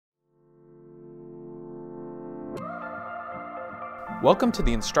Welcome to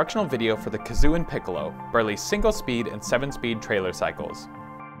the instructional video for the Kazoo and Piccolo, Burley's single-speed and 7-speed trailer cycles.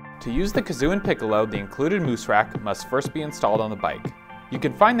 To use the Kazoo and Piccolo, the included moose rack must first be installed on the bike. You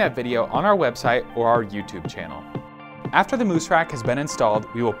can find that video on our website or our YouTube channel. After the moose rack has been installed,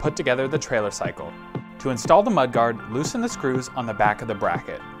 we will put together the trailer cycle. To install the mudguard, loosen the screws on the back of the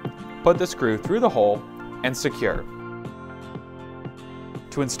bracket. Put the screw through the hole and secure.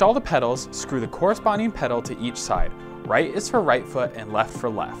 To install the pedals, screw the corresponding pedal to each side. Right is for right foot and left for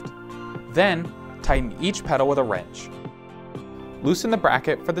left. Then, tighten each pedal with a wrench. Loosen the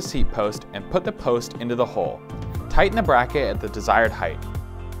bracket for the seat post and put the post into the hole. Tighten the bracket at the desired height.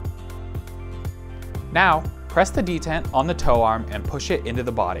 Now, press the detent on the tow arm and push it into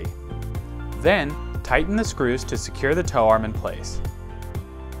the body. Then, tighten the screws to secure the tow arm in place.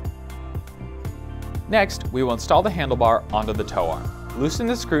 Next, we will install the handlebar onto the tow arm. Loosen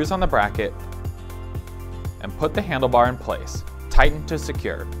the screws on the bracket and put the handlebar in place. Tighten to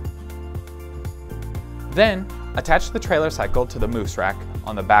secure. Then, attach the trailer cycle to the moose rack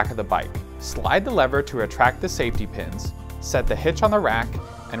on the back of the bike. Slide the lever to retract the safety pins, set the hitch on the rack,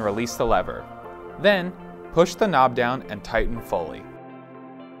 and release the lever. Then, push the knob down and tighten fully.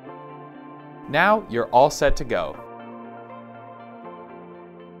 Now you're all set to go.